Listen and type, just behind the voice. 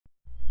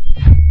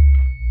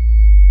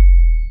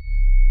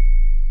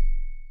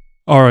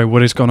Alright,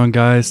 what is going on,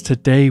 guys?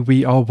 Today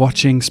we are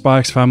watching Spy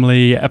X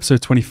Family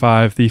episode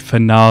 25, the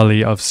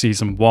finale of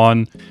season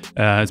 1.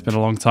 It's been a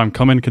long time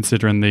coming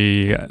considering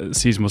the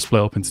season was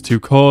split up into two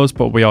cores,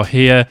 but we are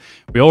here.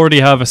 We already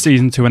have a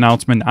season 2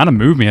 announcement and a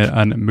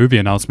movie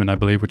announcement, I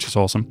believe, which is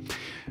awesome.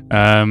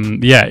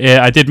 Yeah,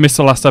 I did miss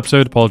the last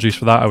episode. Apologies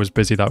for that. I was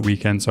busy that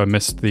weekend, so I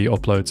missed the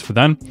uploads for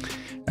then.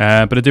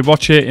 But I did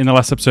watch it. In the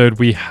last episode,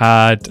 we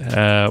had,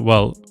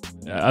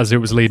 as it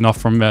was leading off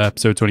from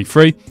episode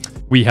 23,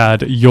 we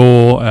had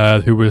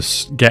Yor, who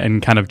was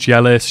getting kind of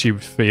jealous. She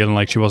was feeling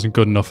like she wasn't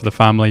good enough for the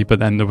family, but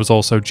then there was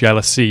also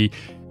jealousy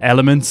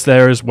elements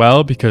there as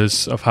well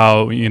because of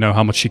how,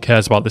 how much she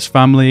cares about this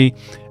family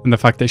and the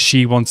fact that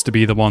she wants to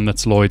be the one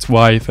that's Lloyd's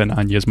wife and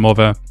Anya's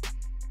mother.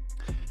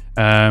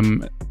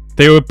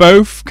 They were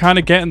both kind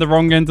of getting the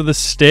wrong end of the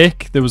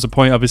stick. There was a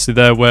point, obviously,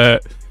 there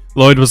where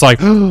Lloyd was like,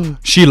 oh,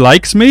 she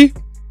likes me?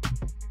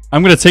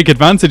 I'm going to take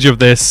advantage of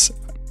this,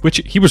 which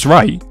he was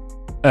right.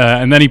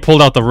 And then he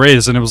pulled out the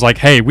Riz and it was like,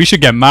 hey, we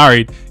should get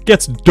married.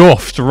 Gets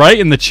duffed right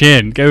in the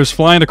chin. Goes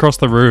flying across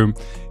the room.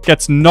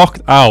 Gets knocked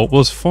out.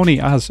 Was funny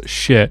as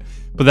shit.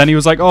 But then he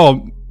was like,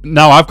 oh,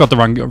 now I've got the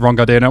wrong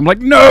idea. And I'm like,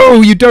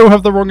 no, you don't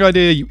have the wrong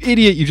idea. You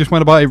idiot. You just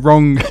went about it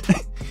wrong.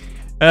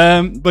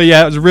 But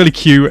yeah, it was really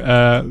cute.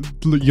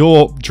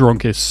 Your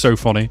drunk is so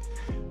funny.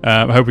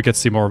 I hope we get to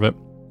see more of it.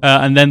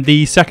 And then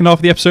the second half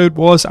of the episode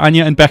was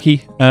Anya and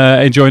Becky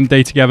enjoying the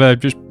day together.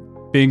 Just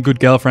being good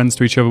girlfriends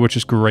to each other, which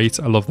is great.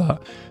 I love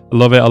that. I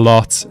love it a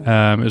lot.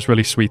 It was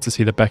really sweet to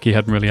see that Becky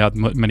hadn't really had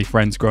many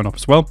friends growing up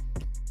as well.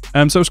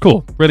 So it was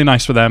cool. Really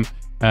nice for them.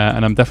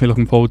 And I'm definitely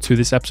looking forward to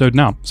this episode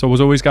now. So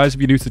as always, guys,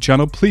 if you're new to the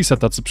channel, please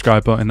hit that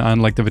subscribe button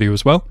and like the video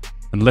as well.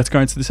 And let's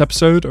go into this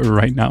episode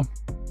right now.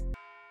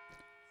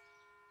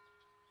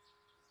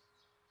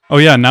 Oh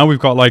yeah, now we've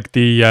got like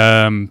the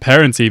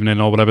parents' evening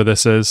or whatever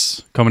this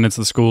is coming into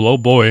the school. Oh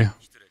boy.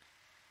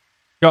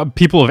 Got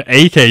people with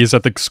AKs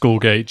at the school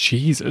gate.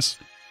 Jesus.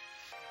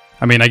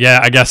 I mean, I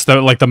guess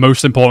they're like the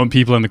most important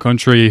people in the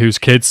country whose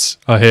kids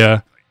are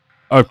here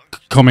are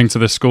coming to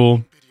this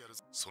school.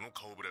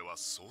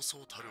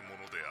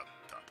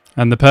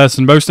 And the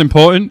person most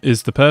important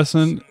is the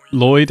person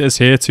Lloyd is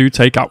here to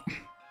take out.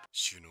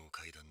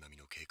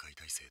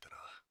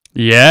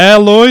 Yeah,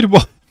 Lloyd?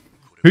 What?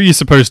 Who are you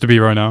supposed to be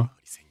right now?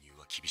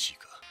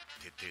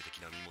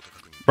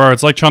 Bro,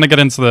 it's like trying to get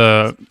into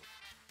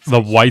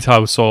the White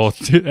House or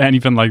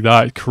anything like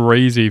that.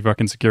 Crazy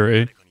fucking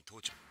security.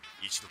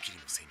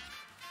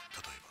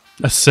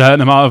 A certain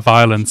amount of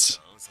violence.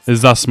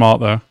 Is that smart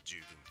though?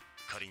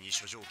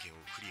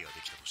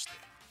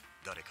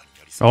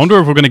 I wonder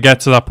if we're going to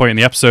get to that point in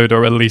the episode,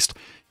 or at least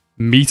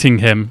meeting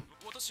him,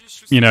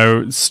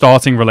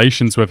 starting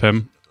relations with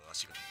him.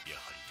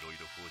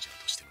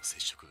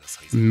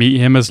 Meet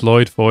him as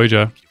Lloyd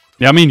Voyager.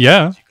 Yeah, I mean,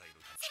 yeah.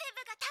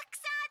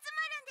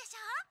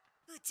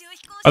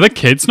 Are the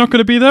kids not going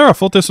to be there? I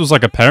thought this was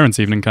like a parents'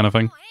 evening kind of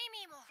thing.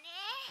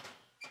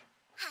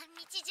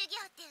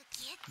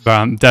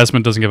 But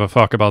Desmond doesn't give a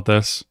fuck about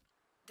this.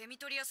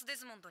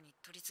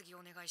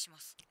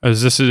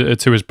 Is this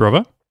to his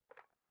brother?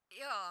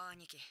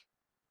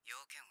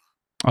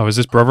 Oh, is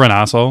this brother an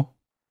asshole?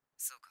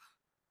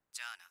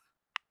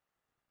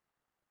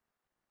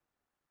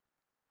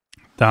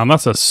 Damn,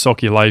 that's a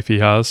sucky life he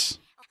has.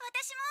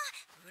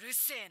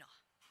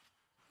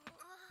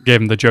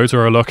 Gave him the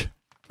Jotaro look.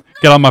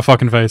 Get on my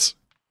fucking face.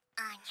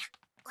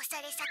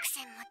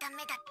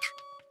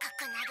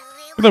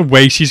 Look at the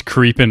way she's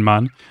creeping,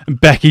 man. And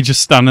Becky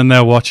just standing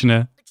there watching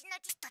her.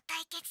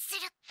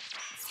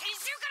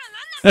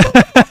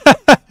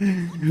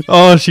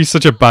 Oh, she's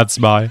such a bad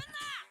spy.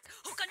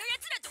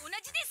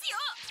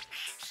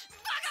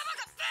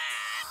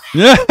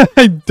 Yeah,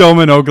 dumb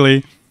and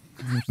ugly.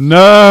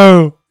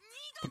 No!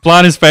 The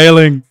plan is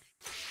failing.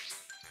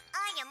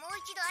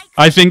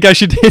 I think I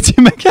should hit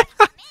him again.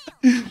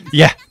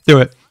 Yeah,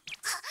 do it.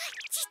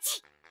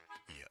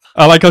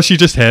 I like how she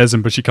just hears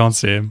him, but she can't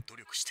see him.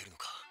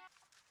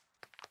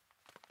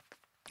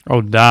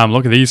 Oh, damn.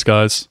 Look at these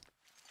guys.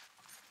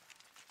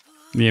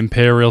 The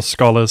Imperial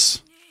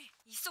Scholars.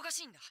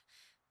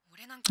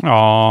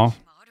 Aww.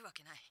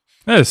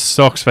 This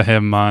sucks for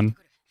him, man.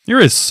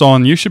 You're his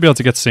son. You should be able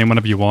to get to see him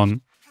whenever you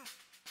want.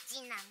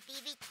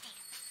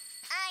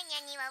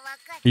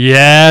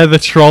 Yeah, the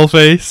troll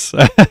face.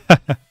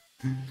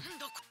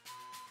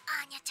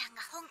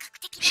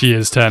 She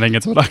is turning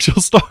into an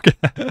actual stalker.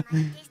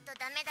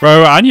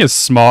 Bro, Anya's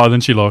smarter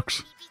than she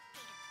looks.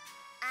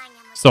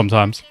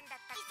 Sometimes.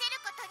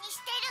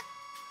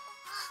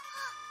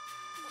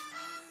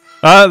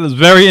 That's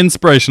very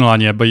inspirational,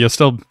 Anya, but you're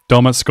still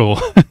dumb at school.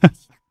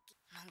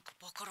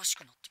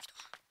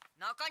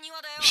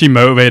 She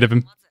motivated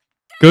him.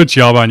 Good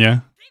job,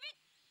 Anya.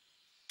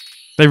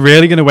 They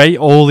really gonna wait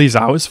all these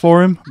hours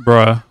for him?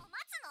 Bruh.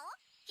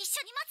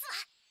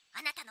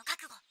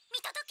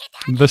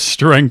 The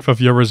strength of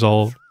your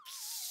resolve.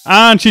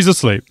 And she's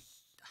asleep.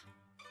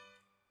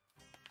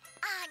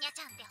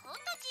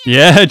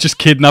 Yeah, just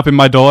kidnapping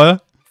my daughter.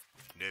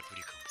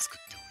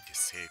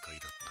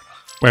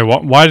 Wait,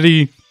 what? Why did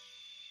he...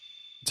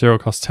 Zero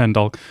costs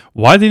 $10.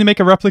 Why did he make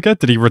a replica?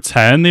 Did he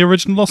return the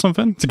original or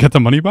something to get the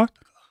money back?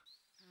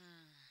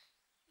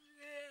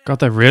 God,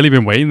 they've really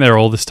been waiting there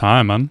all this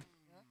time, man.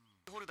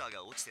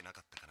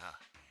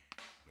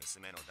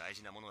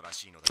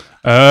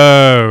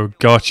 Oh,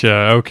 gotcha.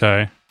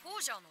 Okay.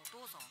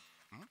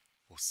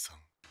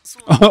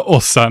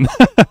 Or son.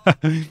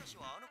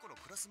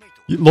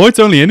 Lloyd's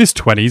only in his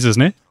 20s,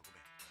 isn't he?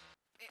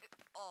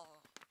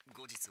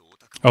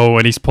 Oh,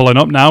 and he's pulling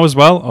up now as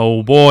well.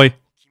 Oh, boy.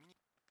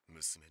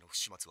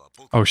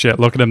 Oh, shit.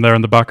 Look at him there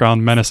in the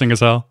background, menacing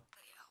as hell.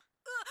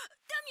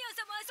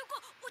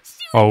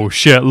 Oh,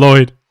 shit,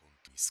 Lloyd.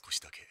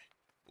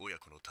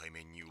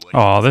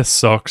 Oh, this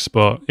sucks,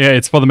 but yeah,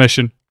 it's for the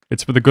mission.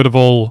 It's for the good of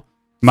all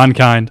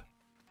mankind.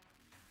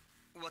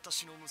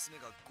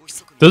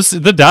 Does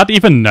the dad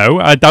even know?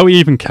 I doubt he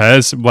even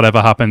cares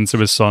whatever happens to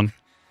his son.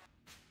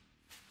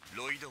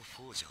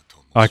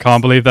 I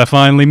can't believe they're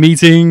finally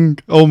meeting.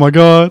 Oh my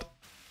god.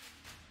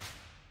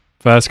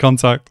 First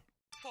contact.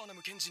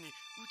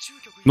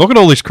 Look at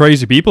all these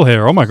crazy people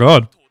here. Oh my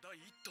god.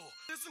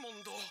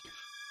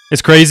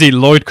 It's crazy.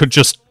 Lloyd could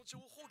just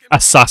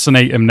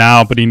assassinate him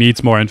now, but he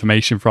needs more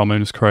information from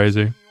him. It's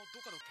crazy.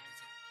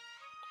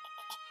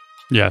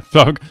 Yeah,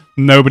 fuck.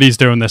 Nobody's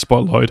doing this but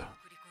Lloyd.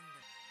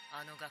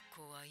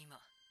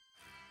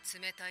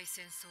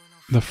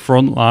 The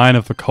front line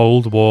of the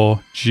Cold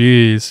War.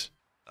 Jeez.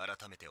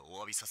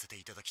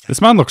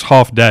 This man looks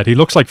half dead. He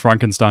looks like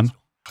Frankenstein.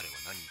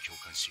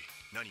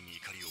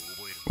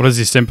 What does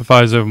he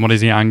sympathize with and what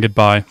is he angered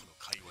by?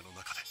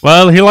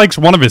 Well, he likes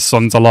one of his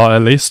sons a lot,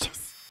 at least.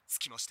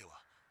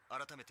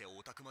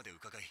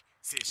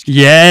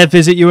 Yeah,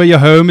 visit you at your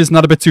home. Isn't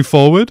that a bit too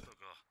forward?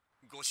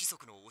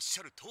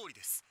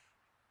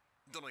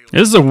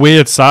 This is a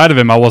weird side of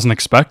him I wasn't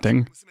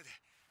expecting.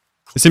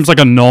 It seems like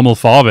a normal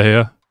father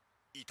here.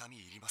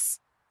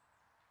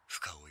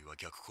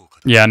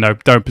 Yeah, no,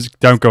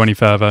 don't go any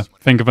further.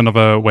 Think of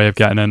another way of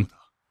getting in.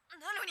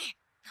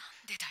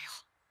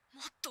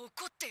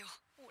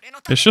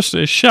 It's just,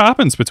 shit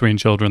happens between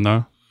children,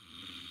 though.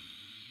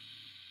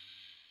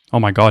 Oh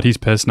my god, he's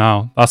pissed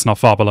now. That's not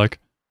father-like.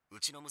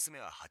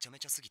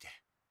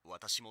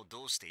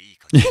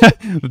 Yeah,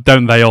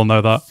 don't they all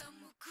know that?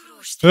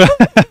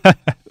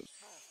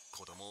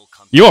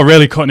 You are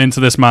really cutting into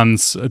this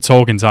man's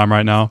talking time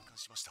right now.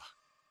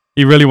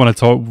 He really wanted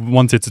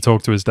to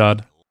talk to his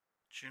dad.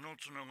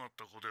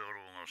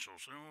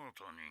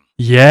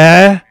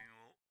 Yeah?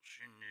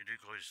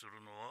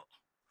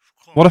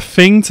 What a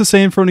thing to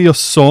say in front of your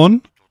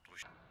son.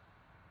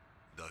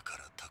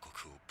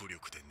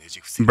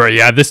 Bro,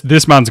 yeah,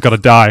 this man's got to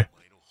die.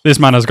 This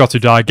man has got to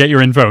die. Get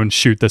your info and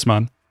shoot this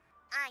man.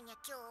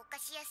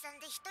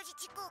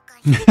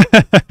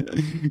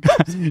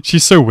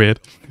 She's so weird.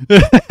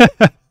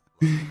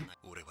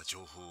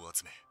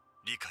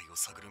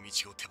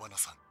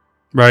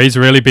 Bro, he's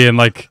really being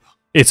like...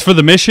 It's for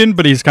the mission,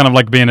 but he's kind of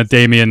like being a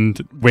Damien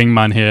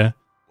wingman here.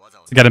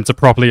 To get him to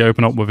properly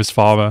open up with his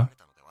father.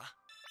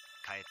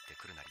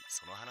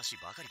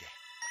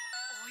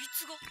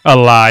 A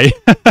lie.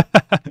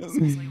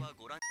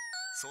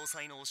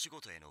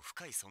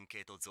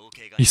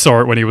 He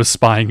saw it when he was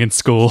spying in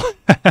school.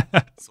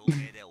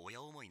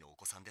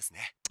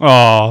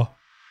 Oh,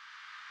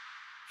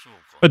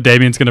 but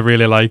Damien's gonna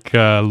really like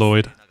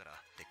Lloyd.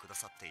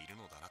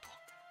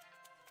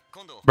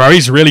 Bro,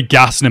 he's really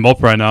gassing him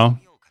up right now.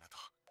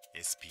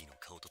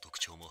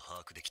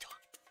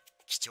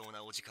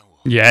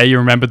 Yeah, you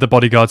remembered the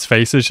bodyguard's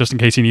faces just in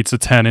case he needs to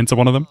turn into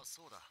one of them.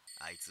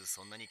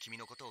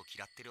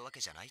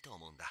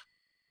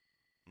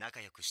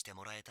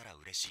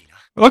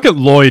 Look at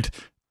Lloyd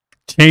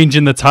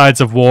changing the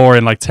tides of war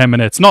in like 10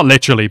 minutes. Not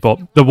literally,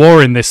 but the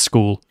war in this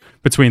school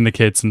between the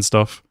kids and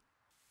stuff.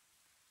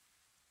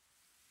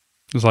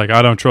 It's like,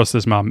 I don't trust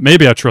this man.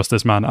 Maybe I trust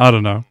this man. I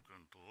don't know.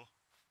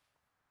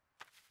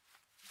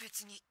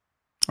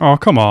 Oh,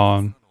 come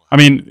on. I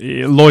mean,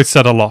 Lloyd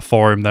said a lot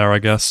for him there, I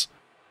guess.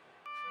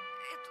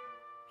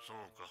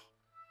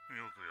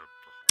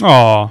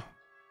 Oh,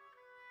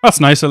 that's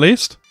nice at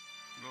least.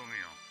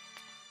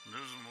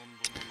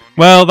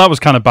 Well, that was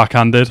kind of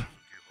backhanded.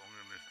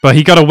 But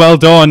he got a well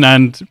done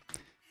and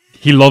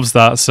he loves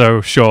that,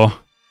 so sure.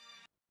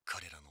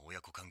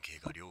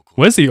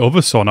 Where's the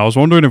other son? I was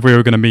wondering if we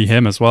were going to meet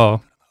him as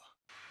well.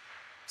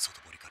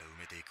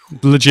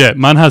 Legit,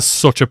 man has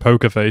such a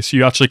poker face.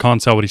 You actually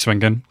can't tell what he's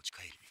thinking.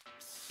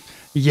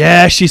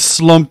 Yeah, she's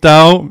slumped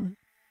out.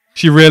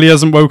 She really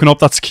hasn't woken up.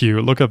 That's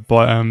cute. Look at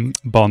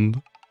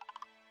Bond.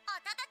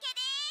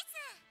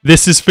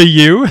 This is for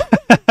you.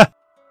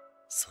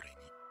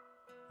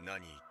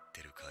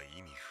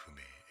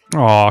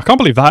 Oh, I can't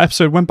believe that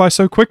episode went by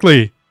so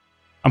quickly.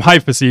 I'm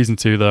hyped for season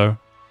 2, though.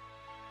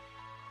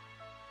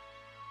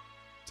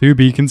 To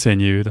be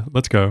continued.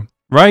 Let's go.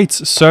 Right,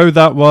 so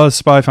that was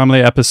Spy Family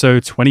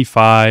episode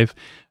 25.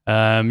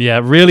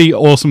 Yeah, really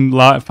awesome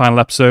final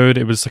episode.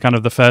 It was kind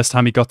of the first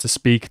time he got to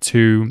speak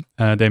to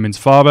Damien's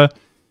father,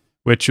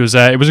 which was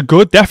it was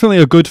definitely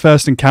a good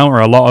first encounter.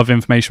 A lot of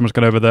information was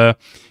got over there.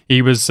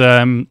 He was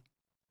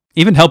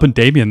even helping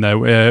Damien there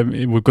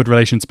with good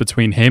relations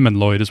between him and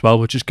Lloyd as well,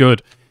 which is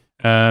good.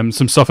 Some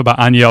stuff about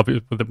Anya,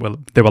 well,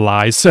 they were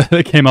lies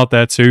that came out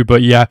there too,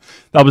 but yeah,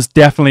 that was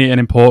definitely an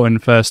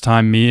important first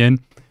time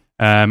meeting,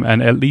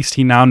 and at least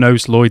he now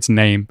knows Lloyd's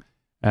name.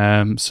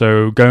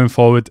 So going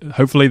forward,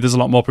 hopefully there's a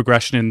lot more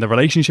progression in the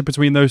relationship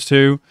between those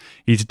two.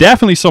 He's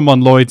definitely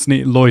someone Lloyd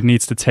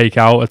needs to take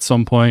out at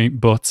some point,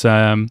 but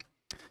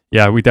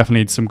yeah, we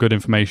definitely need some good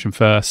information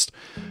first.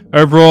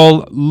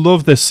 Overall,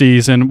 love this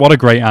season. What a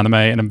great anime,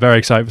 and I'm very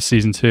excited for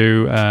season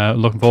 2.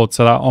 Looking forward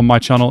to that on my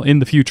channel in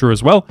the future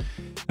as well.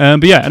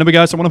 But yeah, anyway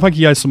guys, I want to thank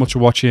you guys so much for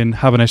watching.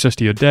 Have a nice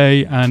rest of your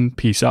day, and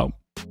peace out.